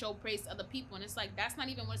show praise to other people, and it's like, that's not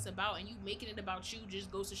even what it's about, and you making it about you just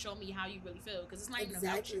goes to show me how you really feel, because it's not even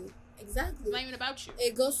about you. Exactly. It's not even about you.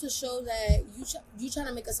 It goes to show that you trying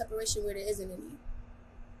to make a separation where there isn't any.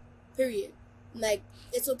 Period. Like,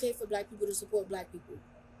 it's okay for black people to support black people.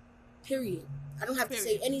 Period. I don't have to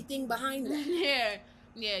say anything behind that.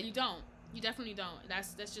 Yeah, you don't. You definitely don't.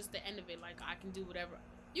 That's just the end of it. Like, I can do whatever.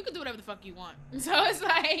 You can do whatever the fuck you want. So it's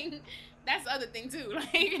like, that's the other thing too.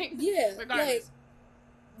 Like, yeah, regardless.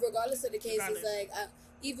 Like, regardless of the case, it's like,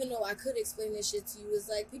 even though I could explain this shit to you, it's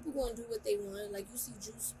like, people gonna do what they want. Like, you see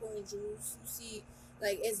Jews supporting Jews. You see,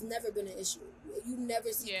 like, it's never been an issue. You never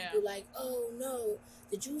see people like, oh no,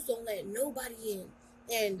 the Jews don't let nobody in,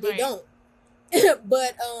 and they don't.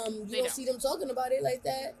 But you don't see them talking about it like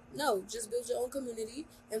that. No, just build your own community,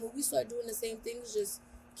 and when we start doing the same things, just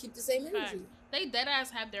keep the same energy. Right. They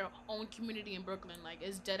deadass have their own community in Brooklyn. Like,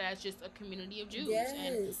 it's deadass just a community of Jews. Yes.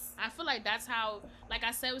 And I feel like that's how, like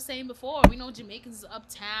I was saying before, we know Jamaicans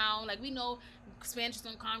uptown. Like, we know Spanish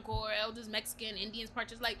on Concord, Elders, Mexican, Indians,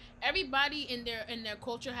 Partridge. Like, everybody in their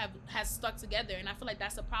culture has stuck together. And I feel like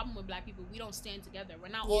that's the problem with black people. We don't stand together. We're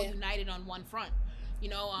not all united on one front.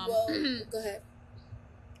 You know? Well, go ahead.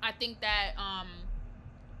 I think that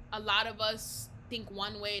a lot of us think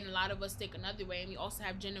one way and a lot of us think another way, and we also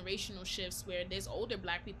have generational shifts where there's older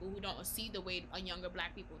black people who don't see the way younger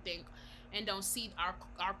black people think and don't see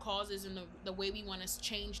our causes and the way we want to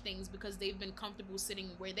change things because they've been comfortable sitting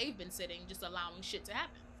where they've been sitting, just allowing shit to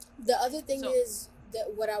happen. The other thing is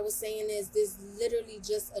that what I was saying is there's literally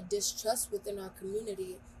just a distrust within our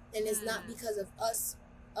community, and it's not because of us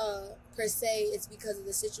per se, it's because of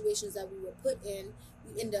the situations that we were put in.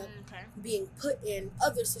 We end up being put in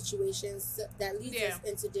other situations that leads us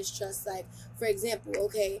into distrust. Like, for example,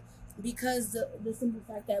 because the simple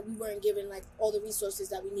fact that we weren't given like all the resources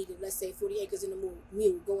that we needed, let's say 40 acres in a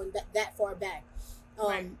mule going that far back,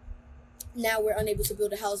 now we're unable to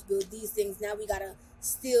build a house, build these things. Now we gotta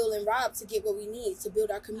steal and rob to get what we need to build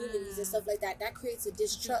our communities and stuff like that. That creates a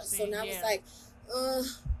distrust. So now it's like,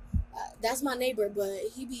 that's my neighbor, but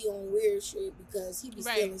he be on weird shit because he be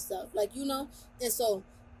stealing stuff, like, you know. And so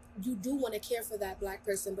you do want to care for that black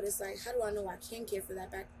person, but it's like, how do I know I can care for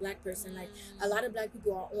that black person? Like, a lot of black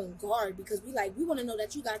people are on guard because we want to know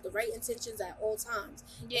that you got the right intentions at all times.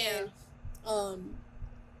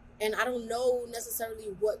 And I don't know necessarily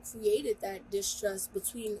what created that distrust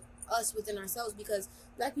between us within ourselves, because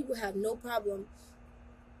black people have no problem.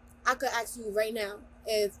 I could ask you right now,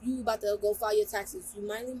 if you about to go file your taxes, you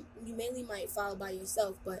mainly might file by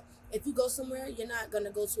yourself, but if you go somewhere, you're not going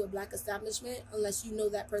to go to a black establishment unless you know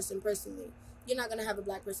that person personally. You're not going to have a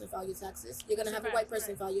black person file your taxes. You're going to have a white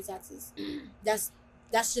person file your taxes. That's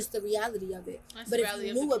just the reality of it. But if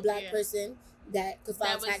you knew a black person that could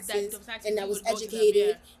file taxes and that was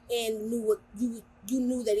educated and knew what you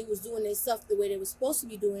knew that he was doing his stuff the way they were supposed to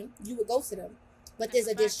be doing, you would go to them. But there's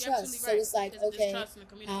a distrust, so it's like, okay,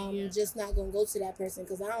 I'm just not gonna go to that person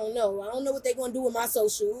because I don't know what they're gonna do with my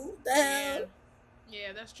social. The hell?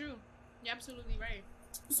 Yeah, that's true. You're absolutely right.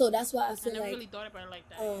 So that's why I feel like I never really thought about it like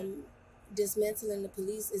that. Dismantling the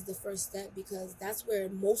police is the first step, because that's where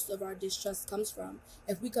most of our distrust comes from.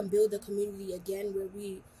 If we can build a community again where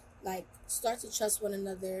we like start to trust one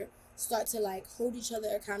another, start to like hold each other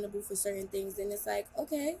accountable for certain things, then it's like,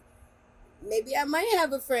 okay, maybe I might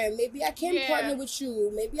have a friend. Maybe I can partner with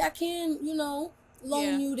you. Maybe I can,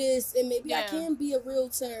 loan you this, and maybe I can be a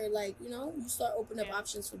realtor. Like, you start opening up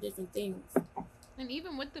options for different things. And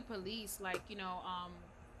even with the police, like,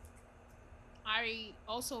 I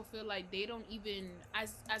also feel like they don't even,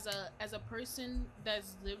 as a person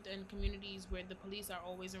that's lived in communities where the police are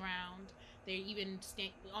always around, they're even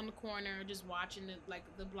on the corner just watching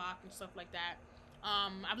the block and stuff like that.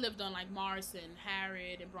 I've lived on like Morrison,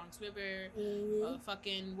 Harrod, and Bronx River,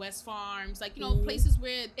 fucking West Farms, like, places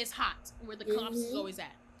where it's hot, where the cops is always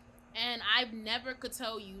at. And I could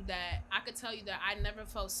tell you that I never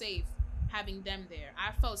felt safe having them there.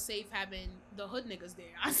 I felt safe having the hood niggas there.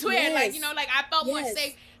 I swear, I felt more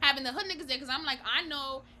safe having the hood niggas there, because I'm like, I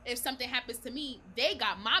know if something happens to me, they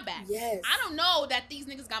got my back. Yes. I don't know that these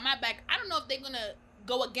niggas got my back. I don't know if they're gonna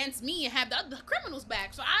go against me and have the other criminals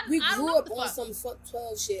back. So I grew up on some fuck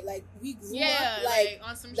 12 shit. Like, we grew up like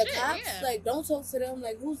on some the shit. Cops, like, don't talk to them.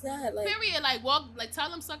 Like, who's that? Like, period. Like, walk, like, tell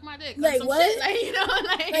them suck my dick. Like, some what? Shit.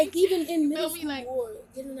 Like, like even in middle school or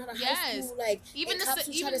getting out of high school, like, even the cops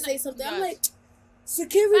would try to say something. I'm like,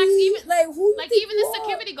 security, like, who? Like, even the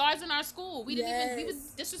security guards in our school, we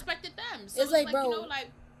disrespected them. So it's like, bro, like,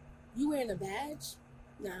 you wearing a badge?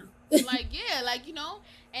 Nah. Like,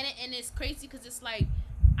 and it's crazy because it's like,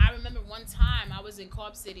 I remember one time I was in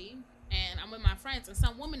Cobb City and I'm with my friends, and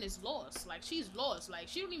some woman is lost. Like, she's lost. Like,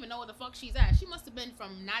 she don't even know where the fuck she's at. She must have been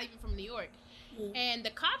not even from New York. And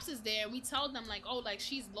the cops is there, and we tell them, like, oh, like,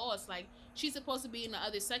 she's lost. Like, she's supposed to be in the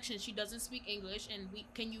other section. She doesn't speak English, and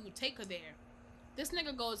can you take her there? This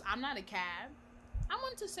nigga goes, I'm not a cab. I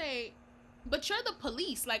want to say, but you're the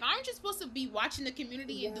police. Like, aren't you supposed to be watching the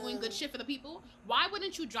community and doing good shit for the people? Why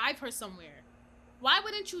wouldn't you drive her somewhere? Why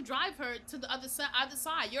wouldn't you drive her to the other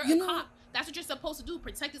side? You're a cop. That's what you're supposed to do.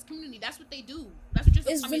 Protect this community. That's what they do. That's what you're.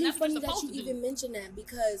 It's really funny that you even mention that,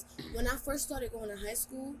 because when I first started going to high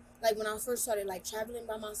school, like when I first started like traveling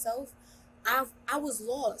by myself, I was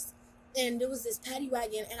lost, and there was this paddy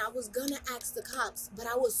wagon, and I was gonna ask the cops, but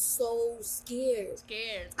I was so scared.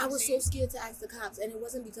 I was so scared to ask the cops, and it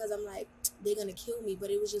wasn't because I'm like, they're gonna kill me,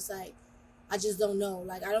 but it was just like, I just don't know.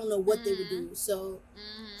 Like, I don't know what they would do. So,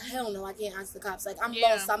 hell no, I can't ask the cops. Like, I'm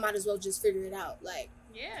lost. I might as well just figure it out. Like,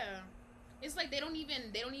 it's like they don't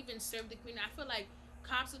even serve the community. I feel like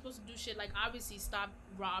cops are supposed to do shit like, obviously stop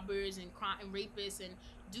robbers and crime and rapists and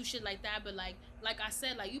do shit like that. But like I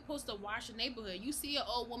said, like, you supposed to wash the neighborhood. You see an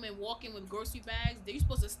old woman walking with grocery bags, you're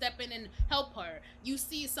supposed to step in and help her. You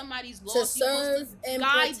see somebody's lost, you're supposed to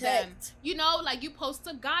guide them. Like, you're supposed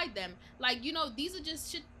to guide them. Like, these are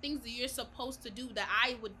just things that you're supposed to do that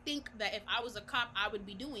I would think that if I was a cop, I would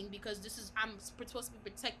be doing, because I'm supposed to be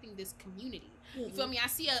protecting this community. You feel me? I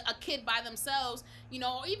see a kid by themselves,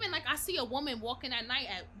 or even like I see a woman walking at night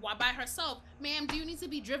by herself. Ma'am, do you need to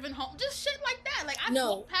be driven home? Just shit like that. Like, I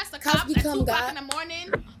walked past a cop at 2 o'clock in the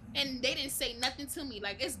morning and they didn't say nothing to me.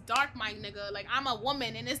 Like, it's dark, my nigga. Like, I'm a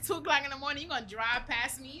woman and it's 2 o'clock in the morning. You gonna drive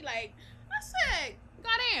past me? Like, I said,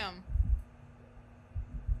 goddamn.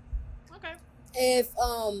 Okay.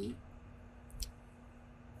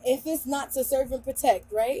 If it's not to serve and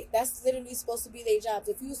protect, right? That's literally supposed to be their jobs.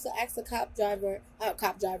 If you used to ask a cop to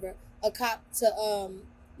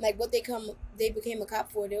like what they became a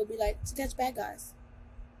cop for, they'll be like, to catch bad guys.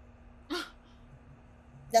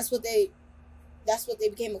 That's what they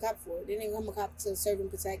became a cop for. They didn't become a cop to serve and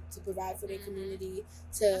protect, to provide for their community,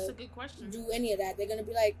 That's a to good question. do any of that. They're gonna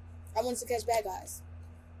be like, I wanted to catch bad guys.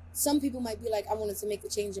 Some people might be like, I wanted to make a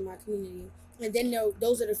change in my community, and then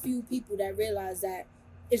those are the few people that realize that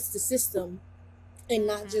it's the system and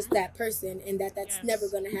not just that person, and that's never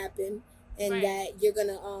gonna happen, and that you're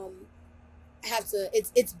gonna have to.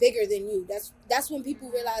 It's bigger than you. That's when people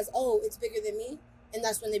realize, oh, it's bigger than me, and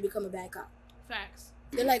that's when they become a bad cop. Facts.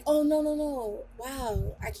 They're like, oh, no.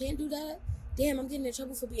 Wow, I can't do that. Damn, I'm getting in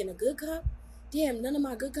trouble for being a good cop. Damn, none of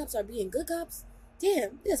my good cops are being good cops.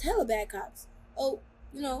 Damn, there's hella bad cops. Oh,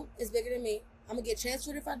 it's bigger than me. I'm going to get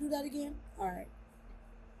transferred if I do that again. All right.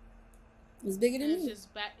 It's bigger than me. It's just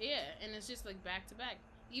and it's just like back to back.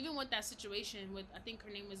 Even with that situation with, I think her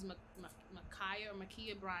name is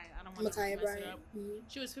Makia Bryant. I don't want to mess it up. Mm-hmm.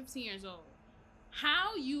 She was 15 years old.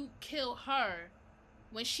 How you kill her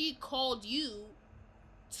when she called you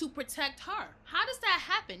to protect her? How does that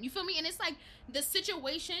happen? You feel me? And it's like the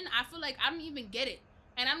situation, I feel like I don't even get it.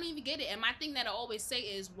 And my thing that I always say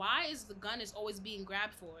is, why is the gun is always being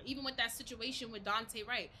grabbed for? Even with that situation with Dante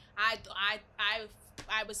Wright, I thought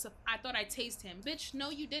I tased him. Bitch, no,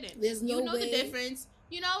 you didn't. There's no way. The difference.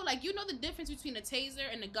 You know the difference between a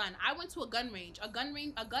taser and a gun. I went to a gun range. A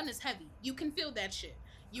gun is heavy. You can feel that shit.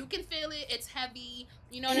 You can feel it. It's heavy.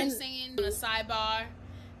 You know what I'm saying? On a sidebar,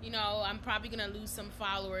 I'm probably gonna lose some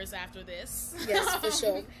followers after this. Yes, for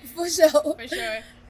sure. For sure.